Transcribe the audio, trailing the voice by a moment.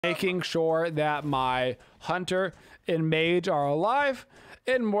making sure that my hunter and mage are alive,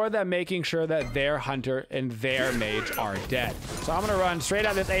 and more than making sure that their hunter and their mage are dead. So I'm gonna run straight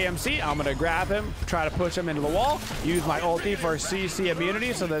at this AMC. I'm gonna grab him, try to push him into the wall, use my ulti for CC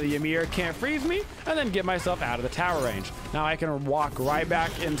immunity so that the Ymir can't freeze me, and then get myself out of the tower range. Now I can walk right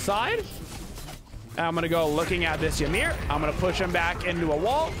back inside. And I'm gonna go looking at this Ymir. I'm gonna push him back into a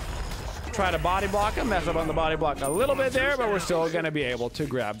wall, try to body block him, mess up on the body block a little bit there, but we're still gonna be able to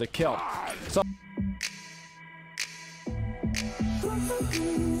grab the kill. So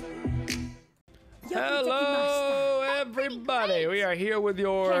hello everybody, we are here with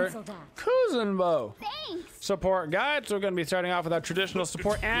your Kuzenbo support guide. So we're going to be starting off with our traditional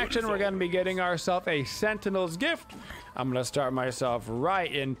support action. We're going to be getting ourselves a Sentinel's Gift. I'm going to start myself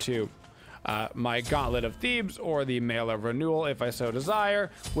right into my Gauntlet of Thebes, or the Mail of Renewal if I so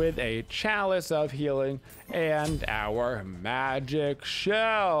desire, with a Chalice of Healing and our Magic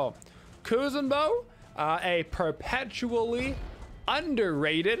Shell. Kuzenbo, a perpetually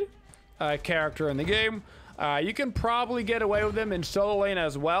underrated character in the game. You can probably get away with him in solo lane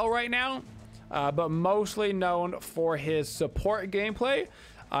as well right now, but mostly known for his support gameplay.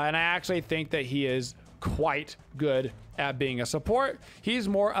 And I actually think that he is quite good at being a support. He's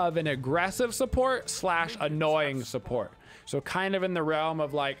more of an aggressive support slash annoying support. So kind of in the realm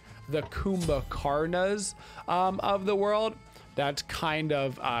of like the Kumbhakarnas of the world. That's kind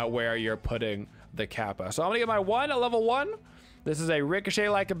of where you're putting the Kappa. So I'm gonna get my one at level 1. This is a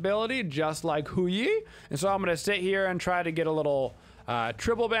ricochet-like ability, just like Woojer. And so I'm gonna sit here and try to get a little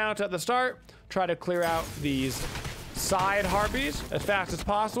triple bounce at the start, try to clear out these side harpies as fast as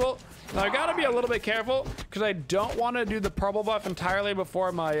possible. Now I gotta be a little bit careful because I don't want to do the purple buff entirely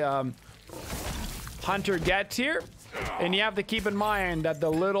before my hunter gets here. And you have to keep in mind that the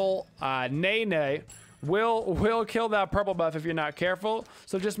little Nene will kill that purple buff if you're not careful.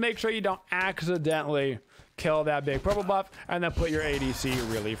 So just make sure you don't accidentally kill that big purple buff and then put your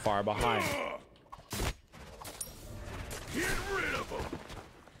ADC really far behind. Get rid of them.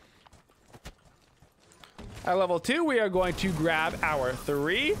 At level 2, we are going to grab our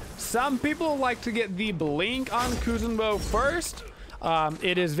 3. Some people like to get the blink on Kuzenbo first.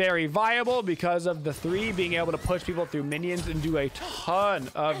 It is very viable because of the 3 being able to push people through minions and do a ton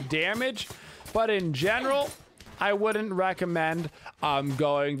of damage. But in general, I wouldn't recommend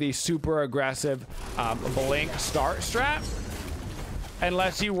going the super aggressive blink start strat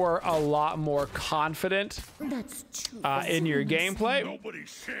unless you were a lot more confident in your gameplay. Nobody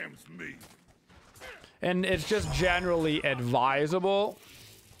shams me. And it's just generally advisable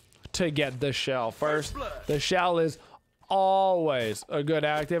to get the shell first. The shell is always a good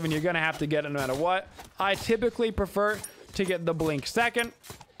active, and you're gonna have to get it no matter what. I typically prefer to get the blink second.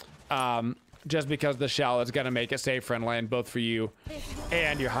 Just because the shell is going to make it safer in lane, both for you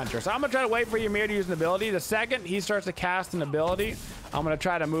and your hunter. So I'm going to try to wait for your Ymir to use an ability. The second he starts to cast an ability, I'm going to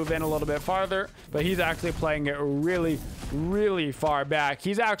try to move in a little bit farther, but he's actually playing it really, really far back.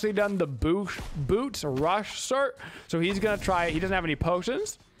 He's actually done the boots rush cert, so he's going to try, he doesn't have any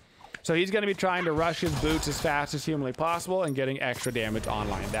potions, so he's going to be trying to rush his boots as fast as humanly possible and getting extra damage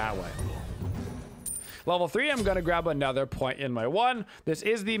online that way. Level 3, I'm going to grab another point in my 1. This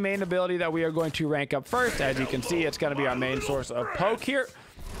is the main ability that we are going to rank up first. As you can see, it's going to be our main source of poke here.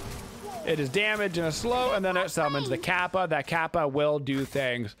 It is damage and a slow, and then it summons the Kappa. That Kappa will do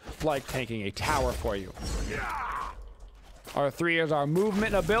things like tanking a tower for you. Our 3 is our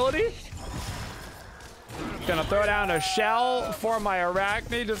movement ability. Gonna throw down a shell for my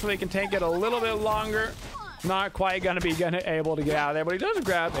Arachne just so he can tank it a little bit longer. Not quite gonna be able to get out of there, but he does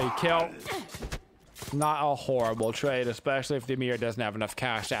grab a kill. Not a horrible trade, especially if the Ymir doesn't have enough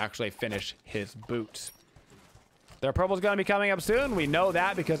cash to actually finish his boots. Their purple's gonna be coming up soon. We know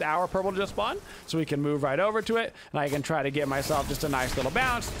that because our purple just spawned, so we can move right over to it, and I can try to get myself just a nice little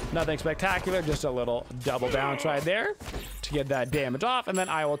bounce. Nothing spectacular, just a little double bounce right there to get that damage off, and then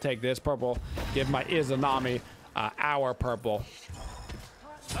I will take this purple, give my Izanami our purple.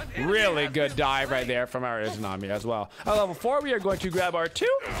 Really good dive right there from our Izanami as well. At level 4, we are going to grab our 2.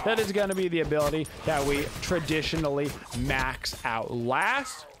 That is going to be the ability that we traditionally max out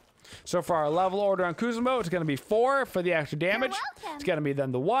last. So for our level order on Kuzenbo, it's going to be 4 for the extra damage. It's going to be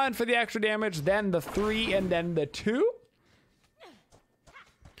then the 1 for the extra damage, then the 3, and then the 2.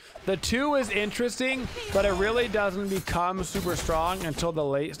 The 2 is interesting, but it really doesn't become super strong until the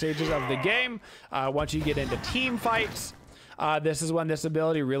late stages of the game. Once you get into team fights, this is when this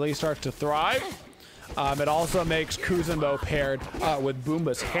ability really starts to thrive. It also makes Kuzenbo paired with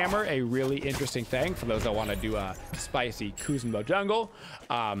Boomba's Hammer a really interesting thing for those that want to do a spicy Kuzenbo jungle.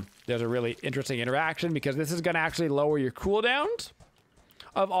 There's a really interesting interaction because this is going to actually lower your cooldowns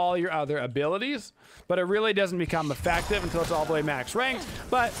of all your other abilities, but it really doesn't become effective until it's all the way max ranked.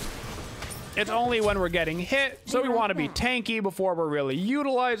 But it's only when we're getting hit, so we want to be tanky before we're really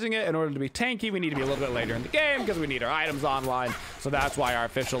utilizing it. In order to be tanky, we need to be a little bit later in the game because we need our items online. So that's why our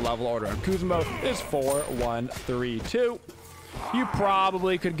official level order on Kuzenbo is 4-1-3-2. You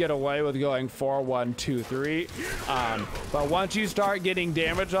probably could get away with going 4-1-2-3, but once you start getting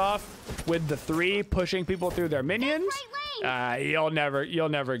damage off with the 3 pushing people through their minions, you'll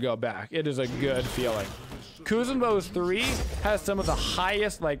never go back. It is a good feeling. Kuzenbo's 3 has some of the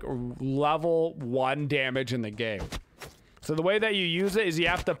highest like level 1 damage in the game. So the way that you use it is you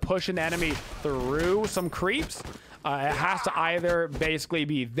have to push an enemy through some creeps. It has to either basically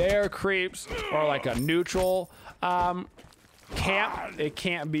be their creeps or like a neutral camp. It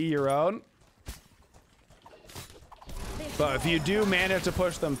can't be your own. But if you do manage to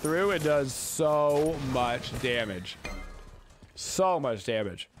push them through, it does so much damage. So much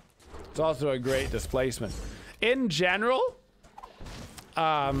damage. It's also a great displacement. In general,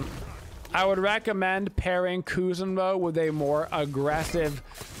 I would recommend pairing Kuzenbo with a more aggressive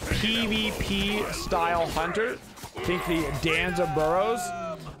PvP style hunter. Think the Danza Burrows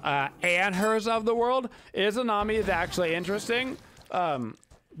and hers of the world. Izanami is actually interesting,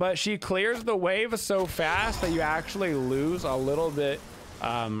 but she clears the wave so fast that you actually lose a little bit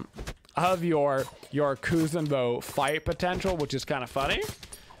of your Kuzenbo fight potential, which is kind of funny.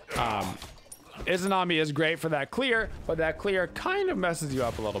 Izanami is great for that clear, but that clear kind of messes you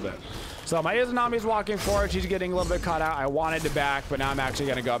up a little bit. So my Izanami is walking forward. She's getting a little bit caught out. I wanted to back, but now I'm actually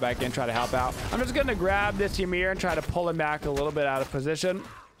going to go back in, try to help out. I'm just going to grab this Ymir and try to pull him back a little bit out of position.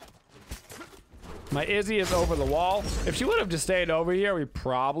 My Izzy is over the wall. If she would have just stayed over here, we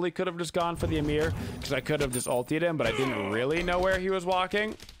probably could have just gone for the Ymir, because I could have just ultied him, but I didn't really know where he was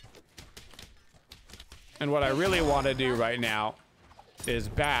walking. And what I really want to do right now is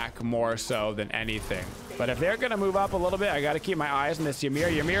back more so than anything. But if they're going to move up a little bit, I got to keep my eyes on this Ymir.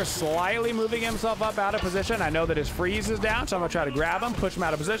 Ymir slightly moving himself up out of position. I know that his freeze is down, so I'm going to try to grab him, push him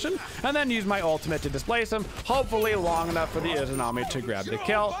out of position, and then use my ultimate to displace him, hopefully long enough for the Izanami to grab the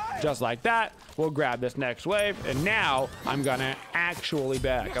kill. Just like that, we'll grab this next wave, and now I'm going to actually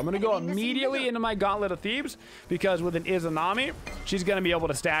back. I'm going to go immediately into my Gauntlet of Thebes, because with an Izanami, she's going to be able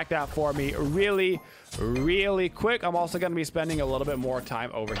to stack that for me really quick. I'm also going to be spending a little bit more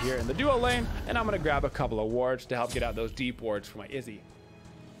time over here in the duo lane, and I'm going to grab a couple of wards to help get out those deep wards for my Izzy.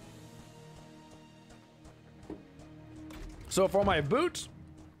 So for my boots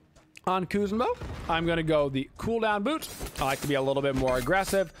on Kuzenbo, I'm going to go the cooldown boots. I like to be a little bit more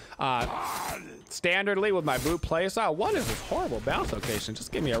aggressive. Standardly with my boot playstyle. What is this horrible bounce location?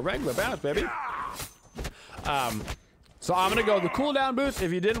 Just give me a regular bounce, baby. So I'm going to go the cooldown boots.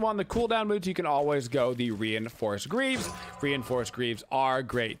 If you didn't want the cooldown boots, you can always go the reinforced greaves. Reinforced greaves are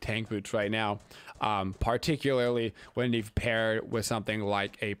great tank boots right now, particularly when you've paired with something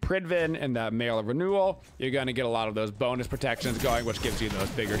like a Pridvin in the Mail of Renewal. You're going to get a lot of those bonus protections going, which gives you those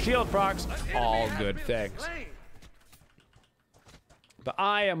bigger shield procs. All good things. But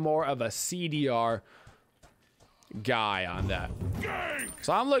I am more of a CDR guy on that.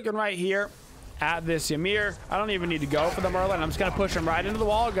 So I'm looking right here at this Ymir. I don't even need to go for the Merlin. I'm just going to push him right into the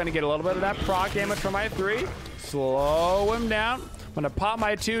wall. Going to get a little bit of that proc damage from my 3. Slow him down. I'm going to pop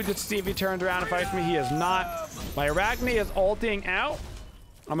my 2 just to see if he turns around and fights me. He is not. My Arachne is ulting out.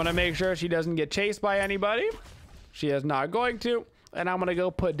 I'm going to make sure she doesn't get chased by anybody. She is not going to. And I'm going to go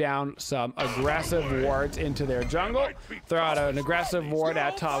put down some aggressive wards into their jungle. Throw out an aggressive ward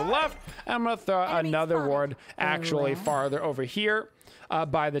at top left. And I'm going to throw another ward actually farther over here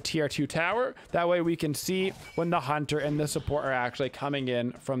by the tier 2 tower. That way we can see when the hunter and the support are actually coming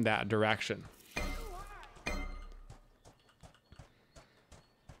in from that direction.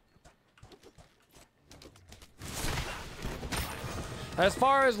 As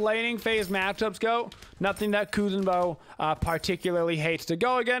far as laning phase matchups go, nothing that Kuzenbo particularly hates to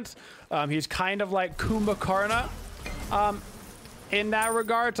go against. He's kind of like Kumbhakarna in that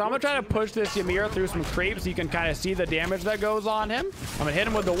regard. So I'm going to try to push this Ymir through some creeps so you can kind of see the damage that goes on him. I'm going to hit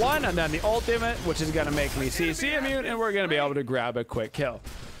him with the 1 and then the ultimate, which is going to make me CC immune, and we're going to be able to grab a quick kill.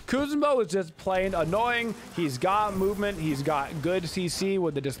 Kuzenbo is just plain annoying. He's got movement. He's got good CC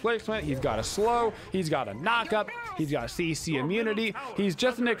with the displacement. He's got a slow. He's got a knockup. He's got CC immunity. He's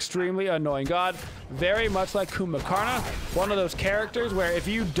just an extremely annoying god. Very much like Kumbhakarna. One of those characters where if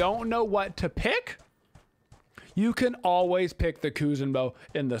you don't know what to pick, you can always pick the Kuzenbo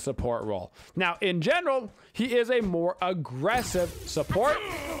in the support role. Now, in general, he is a more aggressive support.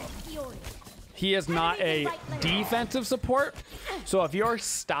 He is not a defensive support. So if your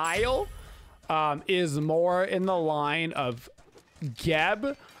style is more in the line of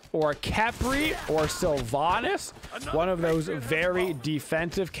Geb or Kepri or Sylvanas, one of those very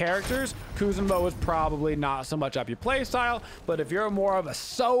defensive characters, Kuzenbo is probably not so much up your playstyle. But if you're more of a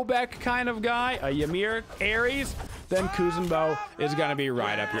Sobek kind of guy, a Ymir Ares, then Kuzenbo is going to be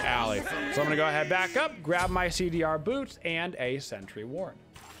right up your alley. So I'm going to go ahead, back up, grab my CDR boots and a Sentry Ward.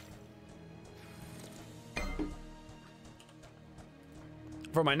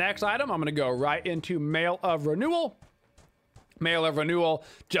 For my next item, I'm going to go right into Mail of Renewal. Mail of Renewal,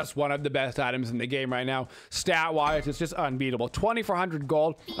 just one of the best items in the game right now. Stat-wise, it's just unbeatable. 2,400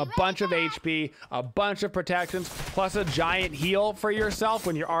 gold, a bunch of HP, a bunch of protections, plus a giant heal for yourself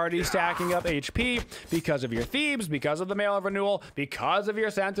when you're already stacking up HP because of your Thebes, because of the Mail of Renewal, because of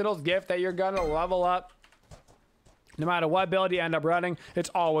your Sentinel's gift that you're gonna level up. No matter what build you end up running, it's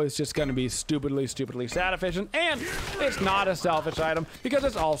always just going to be stupidly stat efficient. And it's not a selfish item because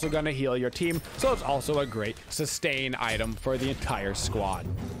it's also going to heal your team. So it's also a great sustain item for the entire squad.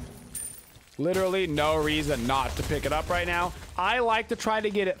 Literally no reason not to pick it up right now. I like to try to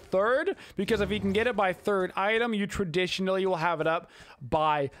get it third because if you can get it by third item, you traditionally will have it up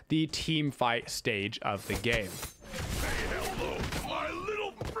by the team fight stage of the game. Say hello to my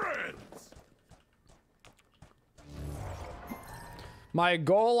little friends. My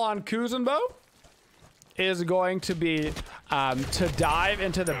goal on Kuzenbo is going to be to dive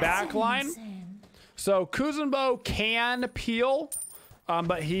into the back line. So Kuzenbo can peel,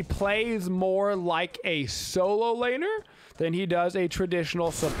 but he plays more like a solo laner than he does a traditional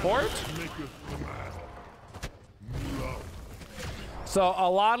support. So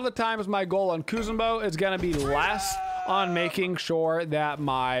a lot of the times my goal on Kuzenbo is going to be less on making sure that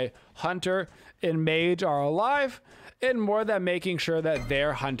my hunter and mage are alive, and more than making sure that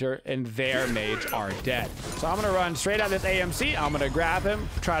their hunter and their mage are dead. So I'm gonna run straight at this AMC. I'm gonna grab him,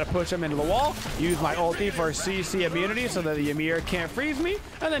 try to push him into the wall, use my ulti for CC immunity so that the Ymir can't freeze me,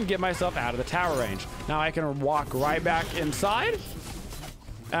 and then get myself out of the tower range. Now I can walk right back inside.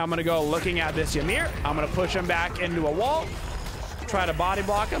 And I'm gonna go looking at this Ymir. I'm gonna push him back into a wall, try to body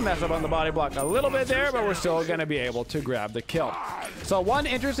block him, mess up on the body block a little bit there, but we're still gonna be able to grab the kill. So one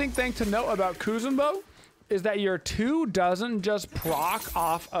interesting thing to note about Kuzenbo is that your 2 doesn't just proc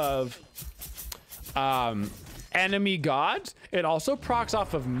off of enemy gods, it also procs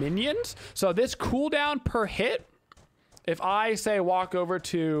off of minions. So this cooldown per hit, if I say walk over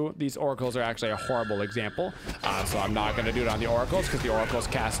to, these oracles are actually a horrible example, so I'm not gonna do it on the oracles because the oracles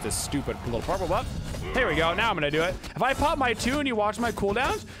cast this stupid little purple buff. Here we go, now I'm gonna do it. If I pop my 2 and you watch my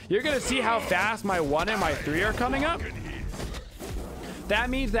cooldowns, you're gonna see how fast my 1 and my 3 are coming up. That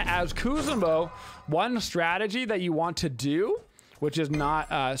means that as Kuzenbo, one strategy that you want to do, which is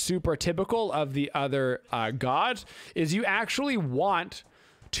not super typical of the other gods, is you actually want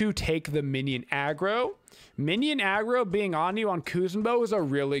to take the minion aggro. Minion aggro being on you on Kuzenbo is a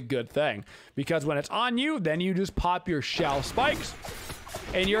really good thing because when it's on you, then you just pop your shell spikes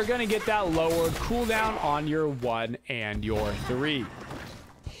and you're gonna get that lowered cooldown on your 1 and your 3.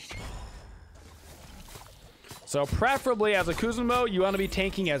 So preferably as a Kuzenbo, you want to be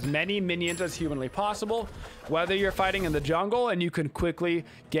tanking as many minions as humanly possible, whether you're fighting in the jungle and you can quickly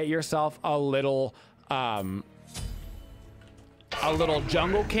get yourself a little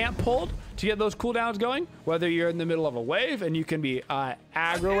jungle camp pulled to get those cooldowns going, whether you're in the middle of a wave and you can be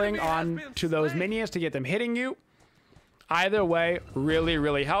aggroing on to those minions to get them hitting you. Either way,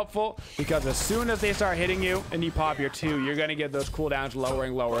 really helpful because as soon as they start hitting you and you pop your 2, you're going to get those cooldowns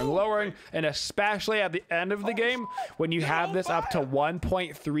lowering, and especially at the end of the game when you have this up to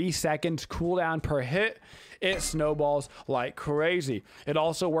 1.3 seconds cooldown per hit, it snowballs like crazy. It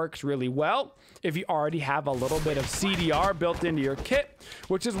also works really well if you already have a little bit of CDR built into your kit,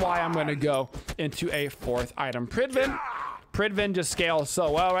 which is why I'm going to go into a 4th item, Pridvin. Pridvin just scales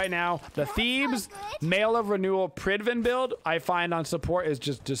so well right now. The Thebes Mail of Renewal Pridvin build I find on support is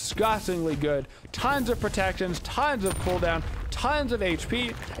just disgustingly good. Tons of protections, tons of cooldown, tons of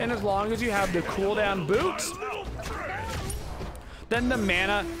HP, and as long as you have the cooldown boots, then the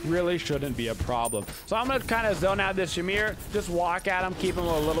mana really shouldn't be a problem. So I'm gonna kind of zone out this Ymir, just walk at him, keep him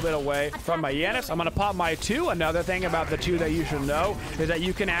a little bit away from my Yanis. I'm gonna pop my 2. Another thing about the 2 that you should know is that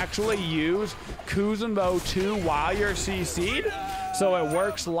you can actually use Kuzenbo 2 while you're CC'd. So it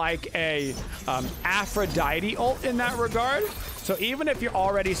works like a Aphrodite ult in that regard. So even if you're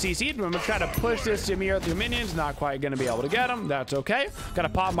already CC'd, I'm gonna try to push this Ymir through minions, not quite gonna be able to get him, that's okay. Gotta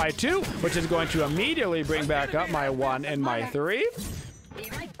pop my 2, which is going to immediately bring back up my 1 and my 3.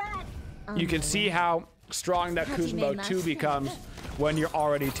 You can see how strong that Kuzenbo 2 becomes when you're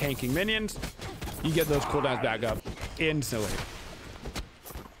already tanking minions. You get those cooldowns back up instantly.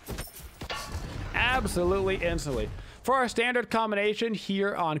 Absolutely instantly. For our standard combination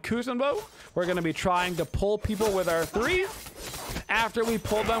here on Kuzenbo, we're going to be trying to pull people with our 3. After we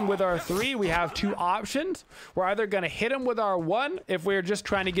pull them with our 3, we have 2 options. We're either going to hit them with our 1 if we're just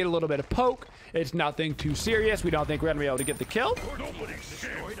trying to get a little bit of poke. It's nothing too serious. We don't think we're going to be able to get the kill.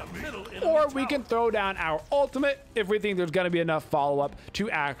 Or we can throw down our ultimate if we think there's going to be enough follow-up to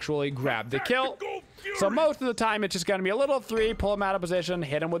actually grab the kill. So most of the time, it's just going to be a little 3, pull them out of position,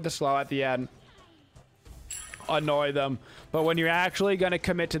 hit them with the slow at the end, annoy them. But when you're actually going to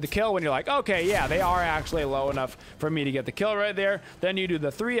commit to the kill, when you're like, okay, yeah, they are actually low enough for me to get the kill right there, then you do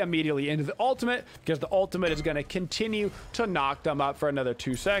the 3 immediately into the ultimate, because the ultimate is going to continue to knock them up for another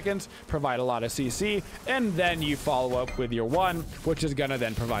 2 seconds, provide a lot of CC, and then you follow up with your 1, which is going to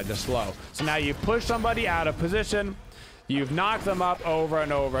then provide the slow. So now you push somebody out of position, you've knocked them up over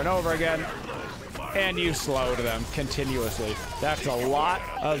and over and over again, and you slowed them continuously. That's a lot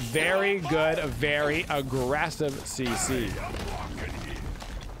of very good, very aggressive CC.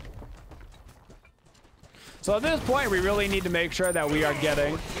 So at this point, we really need to make sure that we are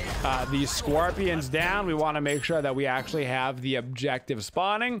getting these scorpions down. We want to make sure that we actually have the objective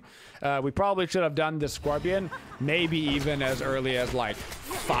spawning. We probably should have done this scorpion maybe even as early as like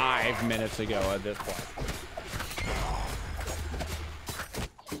 5 minutes ago at this point.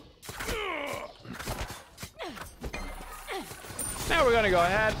 Now we're going to go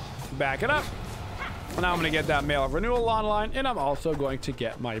ahead, back it up. Now I'm going to get that mail of renewal online, and I'm also going to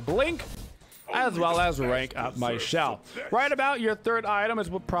get my blink, as well as rank up my shell. Right about your 3rd item is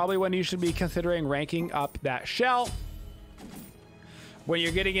probably when you should be considering ranking up that shell. When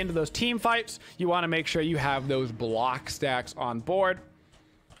you're getting into those team fights, you want to make sure you have those block stacks on board.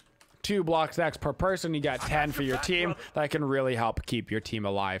 2 block stacks per person, you got 10 for your team. That can really help keep your team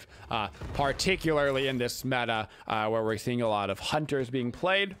alive, particularly in this meta where we're seeing a lot of hunters being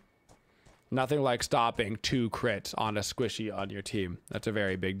played. Nothing like stopping 2 crits on a squishy on your team. That's a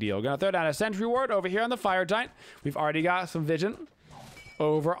very big deal. We're gonna throw down a sentry ward over here on the fire giant. We've already got some vision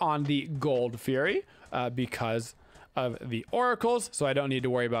over on the gold fury because of the oracles, so I don't need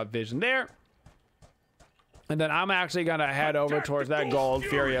to worry about vision there. And then I'm actually going to head over towards that gold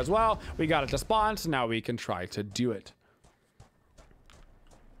fury as well. We got it to spawn, so now we can try to do it.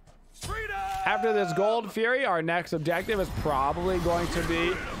 After this gold fury, our next objective is probably going to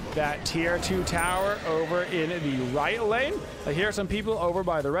be that tier 2 tower over in the right lane. I hear some people over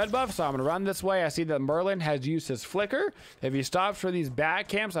by the red buff, so I'm going to run this way. I see that Merlin has used his flicker. If he stops for these back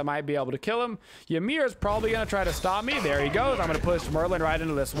camps, I might be able to kill him. Ymir is probably going to try to stop me. There he goes. I'm going to push Merlin right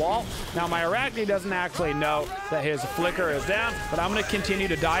into this wall. Now, my Arachne doesn't actually know that his flicker is down, but I'm going to continue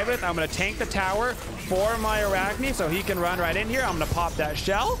to dive it. I'm going to tank the tower for my Arachne so he can run right in here. I'm going to pop that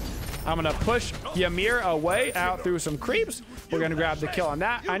shell. I'm going to push Ymir away out through some creeps. We're going to grab the kill on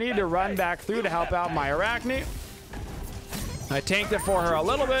that. I need to run back through to help out my Arachne. I tanked it for her a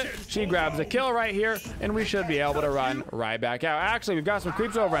little bit. She grabs a kill right here, and we should be able to run right back out. Actually, we've got some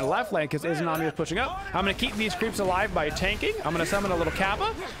creeps over in left lane because Izanami is pushing up. I'm going to keep these creeps alive by tanking. I'm going to summon a little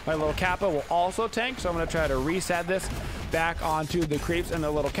Kappa. My little Kappa will also tank, so I'm going to try to reset this back onto the creeps and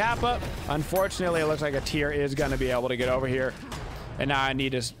the little Kappa. Unfortunately, it looks like a tier is going to be able to get over here. And now I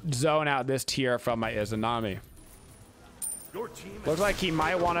need to zone out this tier from my Izanami. Looks like he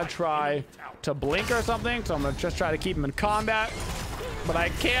might want to try to blink or something, so I'm going to just try to keep him in combat. But I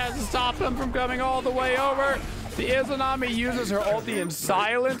can't stop him from coming all the way over. The Izanami uses her ulti and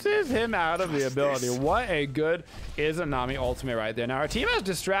silences him out of the ability. What a good Izanami ultimate right there. Now our team is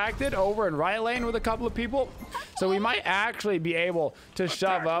distracted over in right lane with a couple of people, so we might actually be able to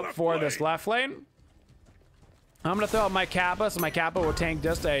shove up for this left lane. I'm going to throw out my Kappa, so my Kappa will tank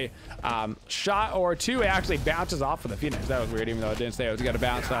just a shot or 2. It actually bounces off of the Phoenix. That was weird, even though it didn't say it was going to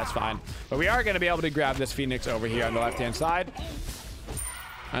bounce, so that's fine. But we are going to be able to grab this Phoenix over here on the left-hand side.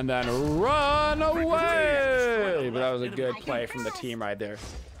 And then run away! But that was a good play from the team right there.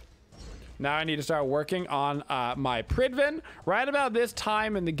 Now I need to start working on my Pridvin. Right about this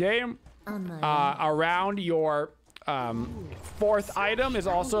time in the game, around your 4th item is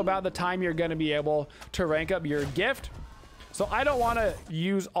also about the time you're going to be able to rank up your gift. So I don't want to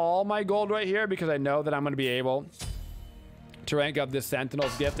use all my gold right here because I know that I'm going to be able to rank up this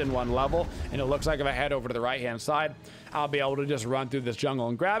Sentinel's gift in 1 level. And it looks like if I head over to the right hand side, I'll be able to just run through this jungle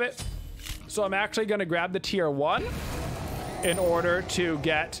and grab it. So I'm actually going to grab the tier 1 in order to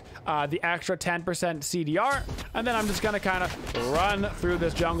get the extra 10% CDR, and then I'm just gonna kind of run through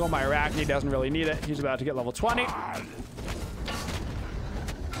this jungle. My Arachne doesn't really need it. He's about to get level 20.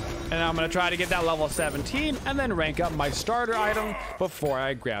 And I'm gonna try to get that level 17 and then rank up my starter item before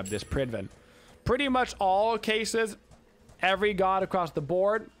I grab this Pridvin. Pretty much all cases, every god across the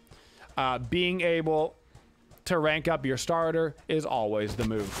board being able to rank up your starter is always the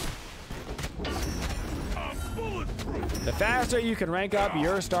move. The faster you can rank up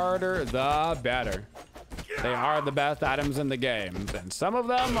your starter, the better. They are the best items in the game, and some of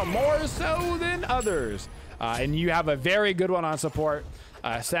them are more so than others. And you have a very good one on support.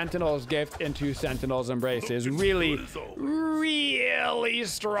 Sentinel's Gift into Sentinel's Embrace is really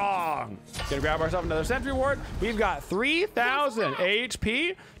strong. Gonna grab ourselves another Sentry Ward. We've got 3,000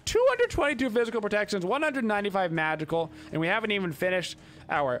 HP, 222 physical protections, 195 magical, and we haven't even finished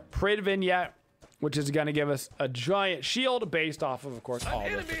our Pridvin yet, which is gonna give us a giant shield based off of course, all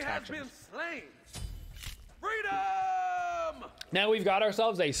the protections. Freedom! Now we've got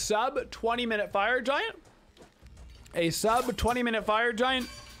ourselves a sub 20-minute fire giant. A sub 20-minute fire giant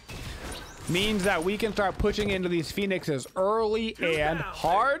means that we can start pushing into these phoenixes early and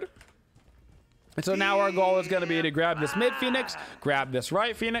hard. And so now our goal is going to be to grab this mid phoenix, grab this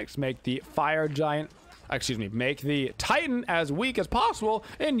right phoenix, make the fire giant, make the titan as weak as possible,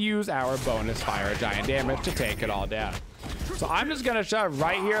 and use our bonus fire giant damage to take it all down. So I'm just going to shove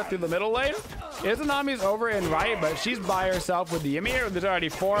right here through the middle lane. Izanami's over in right, but she's by herself with the Ymir. There's already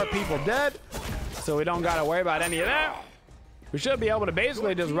 4 people dead, so we don't got to worry about any of that. We should be able to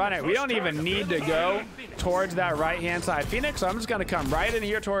basically just run it. We don't even need to go towards that right-hand side Phoenix, so I'm just going to come right in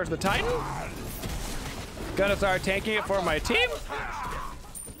here towards the Titan. Gonna start tanking it for my team.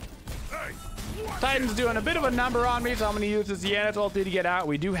 Titan's doing a bit of a number on me, so I'm going to use this Yannis ulti to get out.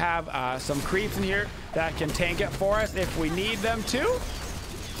 We do have some creeps in here that can tank it for us if we need them to.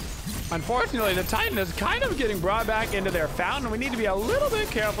 Unfortunately, the Titan is kind of getting brought back into their fountain. We need to be a little bit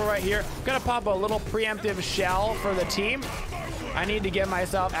careful right here. I'm gonna pop a little preemptive shell for the team. I need to get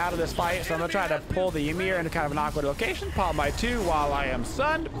myself out of this fight, so I'm gonna try to pull the Ymir into kind of an awkward location, pop my 2 while I am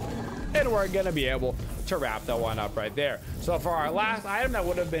stunned, and we're gonna be able to wrap that one up right there. So for our last item, that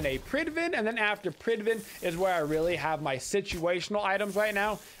would have been a Pridvin, and then after Pridvin is where I really have my situational items right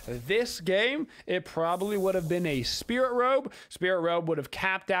now. This game, it probably would have been a Spirit Robe. Spirit Robe would have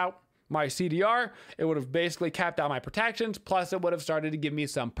capped out my CDR, it would have basically capped out my protections, plus it would have started to give me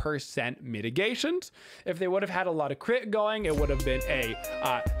some percent mitigations. If they would have had a lot of crit going, it would have been a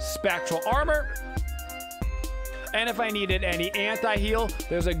spectral armor. And if I needed any anti-heal,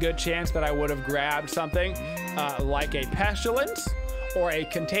 there's a good chance that I would have grabbed something like a Pestilence or a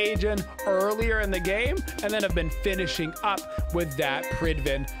Contagion earlier in the game, and then have been finishing up with that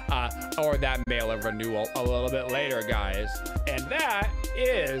Pridvin or that Mail of Renewal a little bit later, guys. And that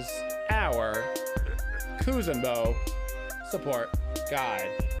is our Kuzenbo support guide.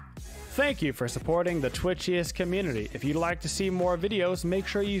 Thank you for supporting the Twitchiest community. If you'd like to see more videos, make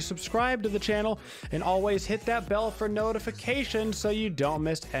sure you subscribe to the channel and always hit that bell for notifications so you don't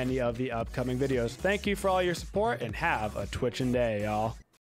miss any of the upcoming videos. Thank you for all your support and have a Twitchin' day, y'all.